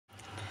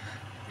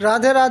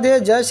Radhe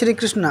Radhe, Jai Shri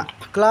Krishna.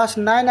 Class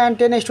 9 and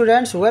 10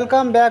 students,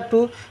 welcome back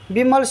to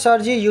Bimal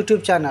Sarji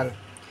YouTube channel.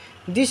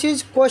 This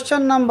is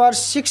question number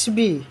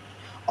 6B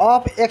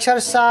of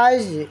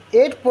exercise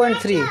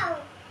 8.3.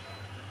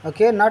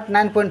 Okay, not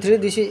 9.3,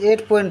 this is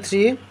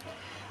 8.3.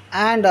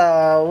 And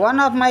one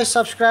of my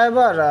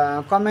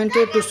subscriber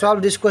commented to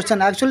solve this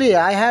question. Actually,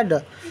 I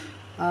had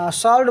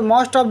solved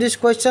most of this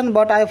question,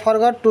 but I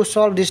forgot to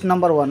solve this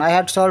number 1. I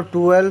had solved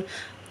 12,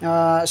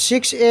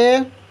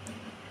 6A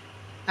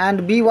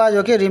and B was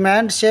okay,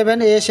 remained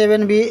 7A,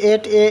 7B,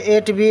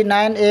 8A, 8B,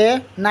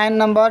 9A, 9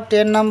 number,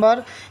 10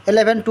 number,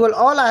 11, 12,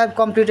 all I have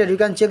completed. You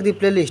can check the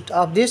playlist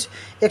of this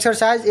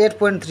exercise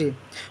 8.3.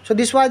 So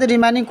this was the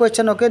remaining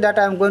question, okay, that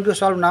I am going to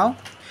solve now.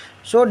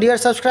 So dear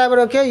subscriber,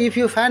 okay, if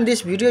you find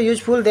this video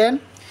useful, then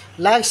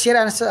like, share,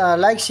 and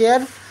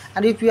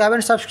if you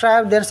haven't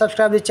subscribed, then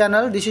subscribe the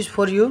channel. This is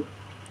for you.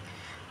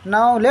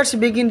 Now let's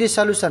begin the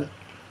solution.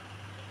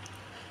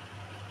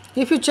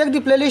 If you check the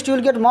playlist, you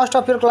will get most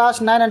of your class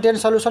 9 and 10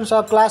 solutions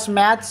of class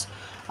maths,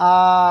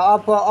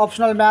 of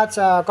optional maths,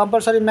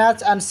 compulsory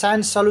maths and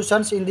science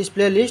solutions in this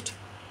playlist.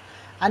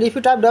 And if you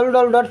type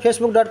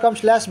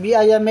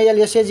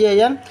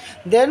www.facebook.com/bimalsajin,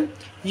 then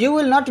you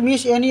will not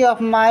miss any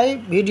of my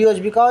videos,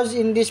 because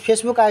in this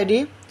Facebook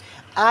ID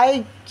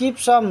I keep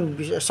some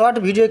short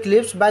video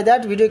clips. By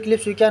that video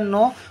clips you can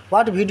know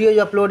what video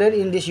you uploaded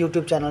in this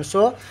YouTube channel.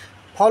 So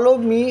follow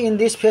me in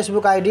this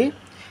Facebook ID.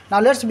 Now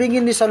let's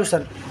begin the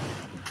solution.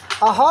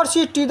 A horse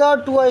is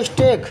tethered to a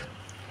stake.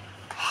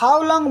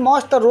 How long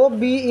must the rope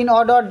be in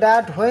order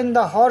that when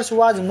the horse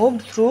was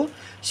moved through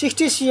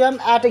 60 cm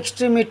at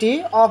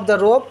extremity of the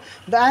rope,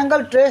 the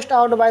angle traced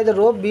out by the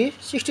rope be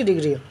 60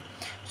 degree?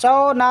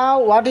 So now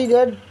what is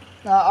that?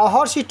 A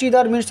horse is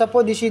tethered means,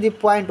 suppose this is the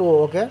point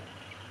O, okay.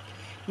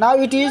 Now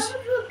it is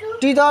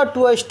tethered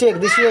to a stake.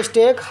 This is a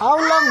stake. How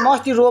long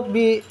must the rope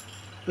be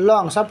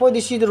long? Suppose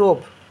this is the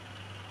rope.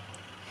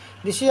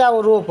 This is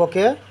our rope,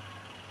 okay.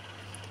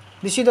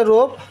 This is the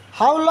rope.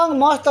 How long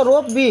must the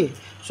rope be?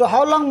 So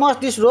how long must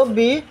this rope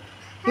be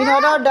in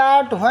order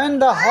that when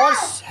the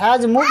horse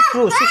has moved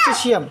through 60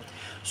 cm?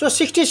 So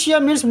 60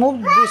 cm means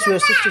moved this way,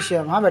 60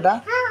 cm. हाँ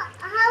बेटा,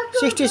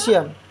 60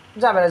 cm.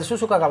 जा बेटा,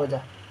 सुसु का काबा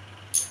जा.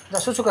 जा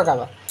सुसु का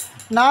काबा.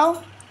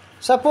 Now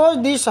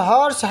suppose this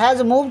horse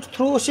has moved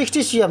through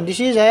 60 cm. This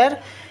is here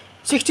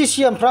 60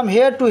 cm from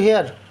here to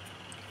here.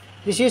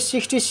 This is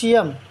 60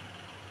 cm.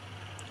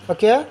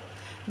 Okay.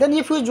 Then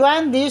if you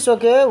join this,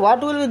 okay, what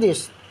will be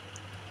this?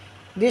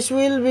 This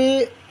will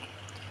be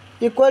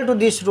equal to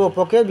this rope,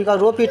 okay, because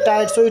rope is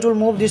tight, so it will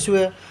move this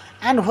way.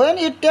 And when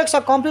it takes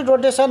a complete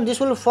rotation, this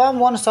will form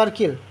one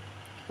circle.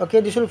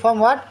 Okay, this will form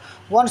what?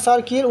 One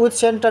circle with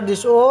center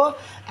this O,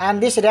 and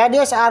this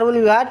radius R will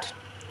be what?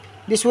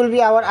 This will be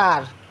our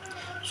R.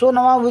 So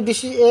now with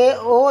this is A,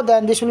 O,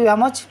 then this will be how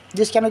much?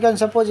 This we can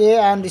suppose A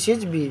and this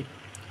is B.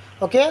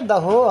 Okay, the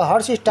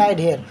horse is tied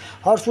here.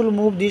 Horse will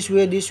move this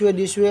way, this way,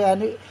 this way,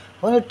 and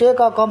when you take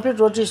a complete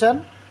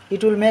rotation,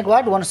 it will make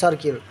what? One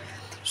circle.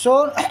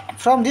 So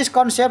from this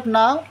concept,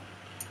 now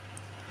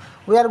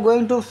we are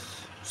going to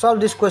solve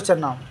this question.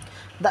 Now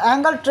the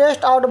angle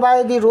traced out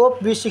by the rope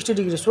be 60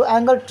 degrees. So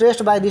angle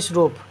traced by this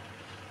rope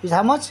is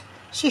how much?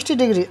 60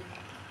 degree.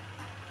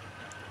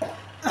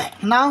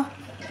 Now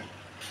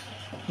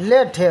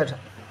let here,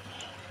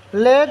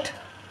 let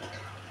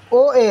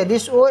OA,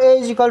 this OA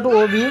is equal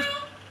to OB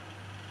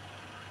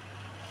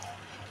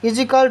is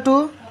equal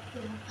to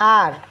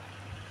R.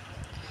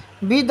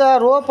 Be the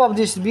rope of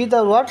this, be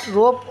the what?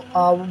 Rope,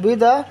 be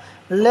the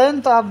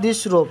length of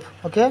this rope,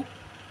 okay.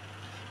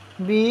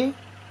 Be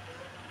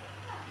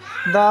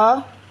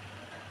the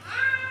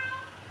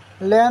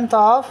length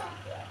of,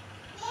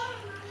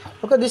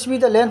 okay, this be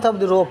the length of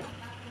the rope,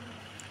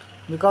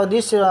 because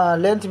this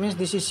length means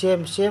this is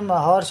same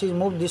horse is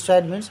moved this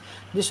side, means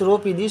this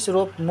rope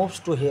moves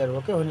to here,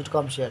 okay, when it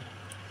comes here.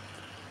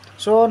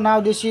 So now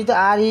this is the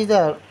R is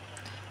the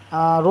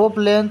rope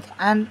length,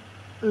 and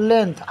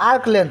length,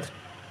 arc length.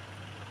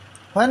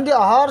 When the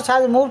horse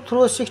has moved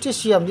through 60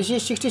 cm, this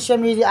is 60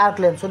 cm is the arc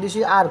length, so this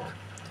is arc.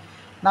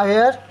 Now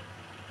here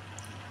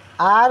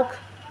arc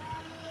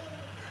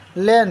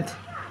length,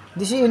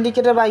 this is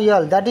indicated by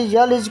L, that is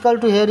L is equal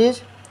to, here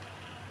is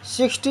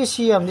 60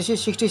 cm, this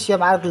is 60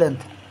 cm arc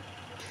length.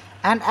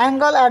 And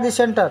angle at the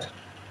center,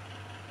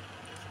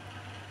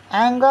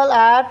 angle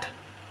at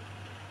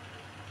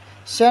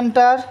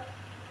center,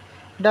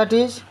 that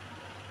is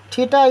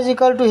theta is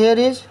equal to, here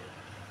is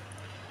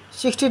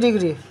 60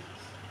 degree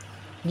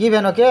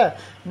given, okay.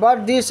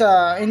 But this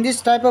in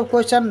this type of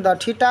question, the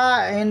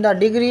theta in the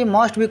degree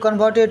must be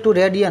converted to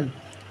radian,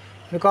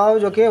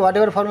 because okay,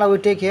 whatever formula we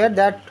take here,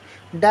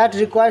 that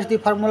requires the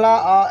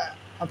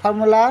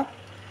formula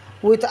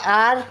with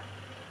R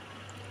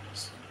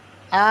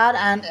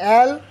and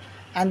L,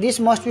 and this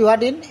must be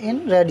what?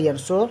 In radian.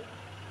 So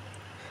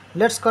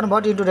let's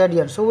convert into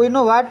radian. So we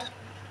know what?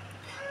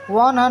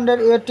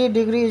 180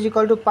 degree is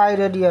equal to pi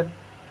radian.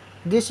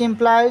 This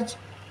implies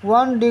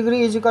 1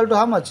 degree is equal to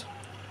how much?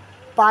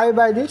 Pi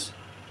by this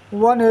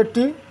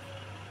 180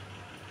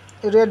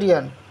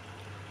 radian,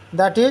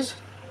 that is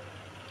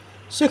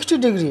 60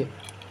 degree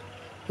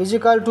is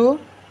equal to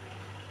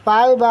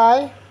pi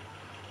by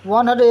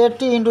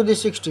 180 into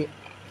this 60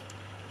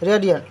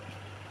 radian.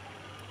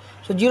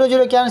 So 0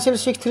 0 cancel,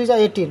 6 3 is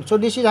 18. So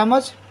this is how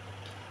much?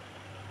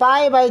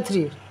 Pi by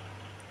 3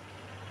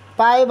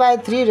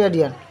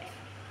 radian.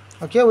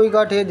 Okay, we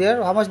got here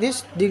there how much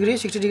this degree,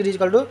 60 degree is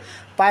equal to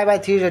pi by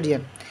 3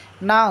 radian.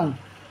 Now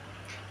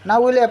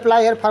we'll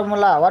apply here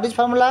formula. What is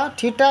formula?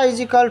 Theta is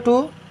equal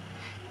to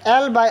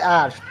L by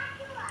R.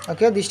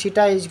 Okay, this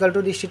theta is equal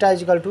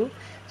to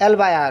L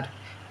by R.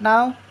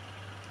 Now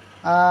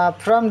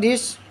from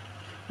this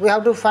we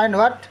have to find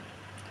what?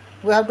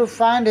 We have to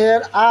find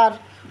here R.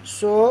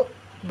 So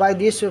by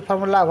this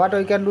formula what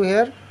we can do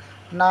here?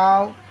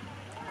 Now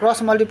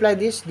cross multiply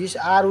this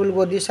R will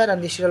go this side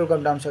and this will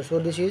come down side. So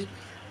this is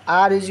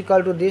R is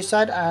equal to this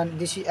side and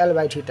this is L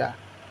by theta.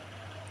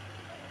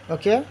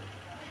 Okay,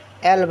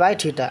 L by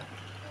theta.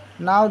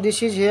 Now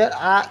this is here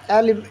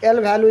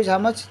L value is how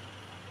much?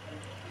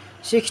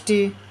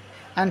 60,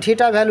 and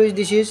theta value is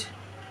this is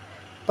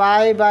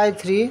pi by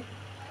 3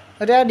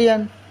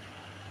 radian.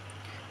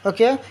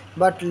 Okay,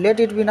 but let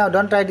it be now,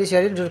 don't try this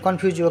here, it will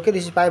confuse you. Okay,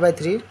 this is pi by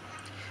 3,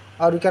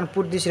 or you can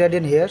put this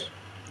radian here.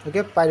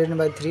 Okay, pi radian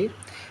by 3.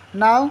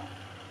 Now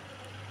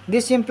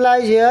this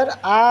implies here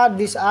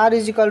this R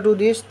is equal to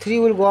this 3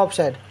 will go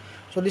upside.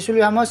 So this will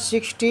be how much?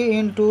 60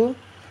 into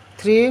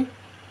 3,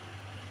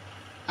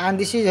 and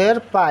this is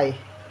here pi.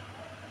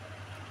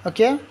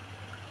 Okay,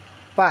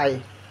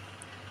 pi.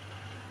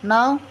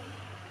 Now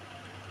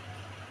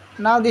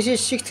this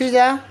is 6 3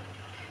 ja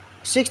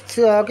 6.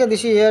 Okay,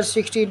 this is here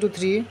 60 into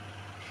 3,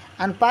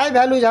 and pi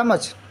value is how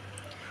much?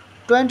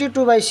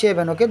 22 by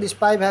 7. Okay, this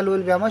pi value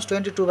will be how much?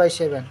 22 by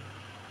 7.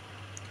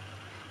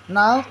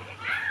 Now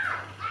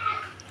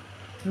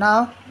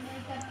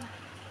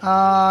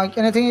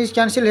anything is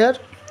cancelled here?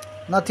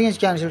 Nothing is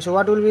cancelled. So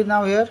what will be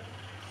now here?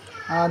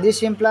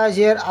 This implies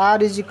here R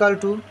is equal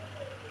to,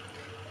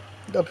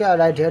 okay,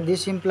 right here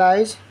this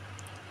implies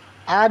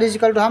R is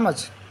equal to how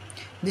much?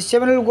 This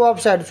 7 will go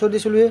upside, so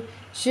this will be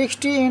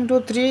 60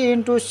 into 3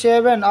 into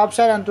 7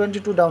 upside and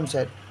 22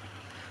 downside.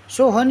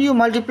 So when you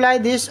multiply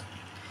this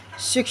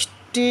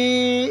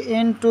 60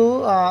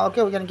 into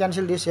okay, we can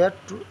cancel this here.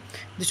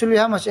 This will be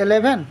how much?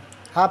 11.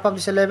 Half of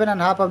this 11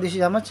 and half of this is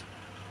how much?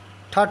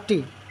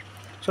 30.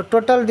 So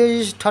total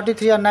this is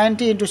 33 and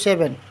 90 into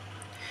 7.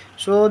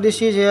 So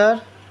this is here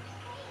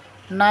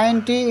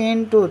 90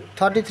 into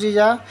 33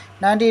 ja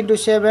 90 into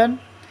 7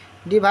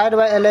 divided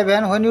by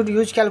 11. When you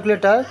use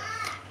calculator,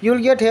 you will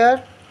get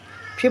here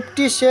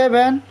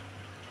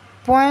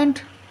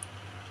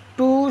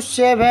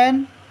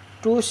 57.272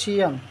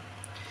 cm.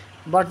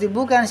 But the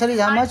book answer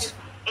is how much?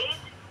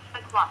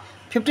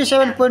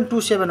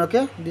 57.27.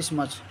 Okay, this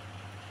much.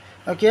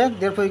 Okay,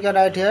 therefore you can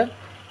write here.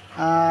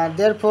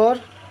 Therefore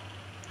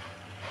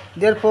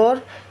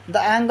the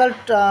angle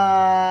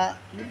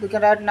we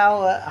can write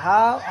now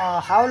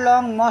how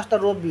long must the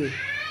rope be?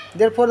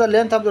 Therefore the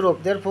length of the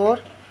rope. Therefore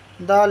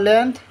the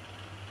length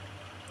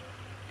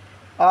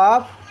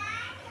of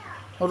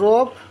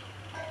rope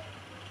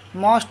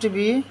must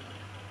be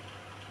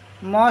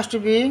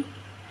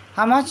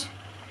how much?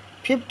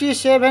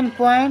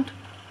 57.27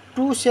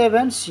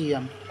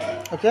 cm.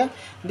 Okay,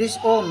 this,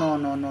 oh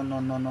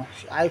no,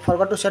 I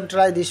forgot to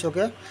centralize this.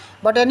 Okay,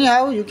 but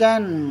anyhow you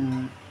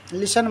can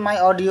listen my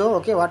audio.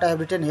 Okay, what I have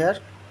written here,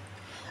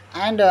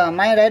 and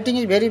my writing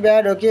is very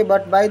bad. Okay,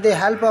 but by the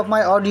help of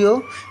my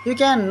audio you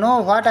can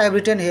know what I have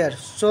written here.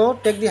 So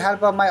take the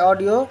help of my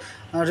audio,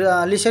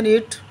 listen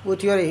it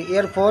with your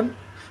earphone,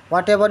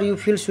 whatever you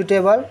feel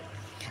suitable.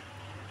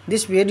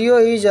 This video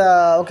is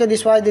okay,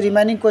 this was the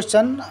remaining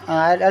question.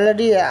 I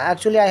already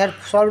actually I had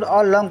solved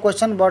all long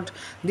question, but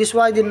this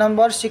was the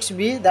number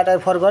 6b that I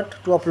forgot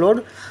to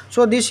upload.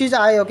 So this is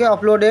I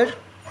uploaded.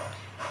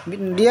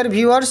 Dear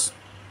viewers,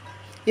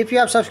 if you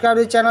have subscribed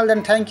to the channel,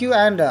 then thank you,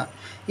 and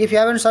if you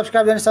haven't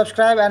subscribed, then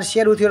subscribe and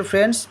share with your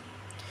friends.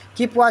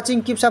 Keep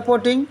watching, keep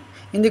supporting.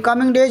 In the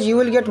coming days you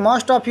will get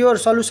most of your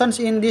solutions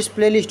in this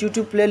playlist,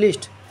 YouTube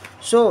playlist.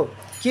 So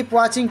keep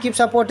watching, keep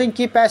supporting,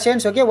 keep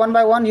patience. Okay, one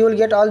by one you will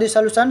get all the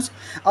solutions.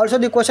 Also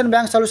the question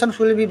bank solutions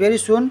will be very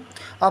soon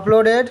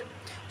uploaded.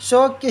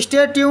 So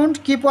stay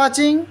tuned, keep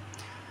watching.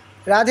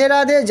 Radhe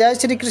Radhe, Jai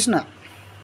Shri Krishna.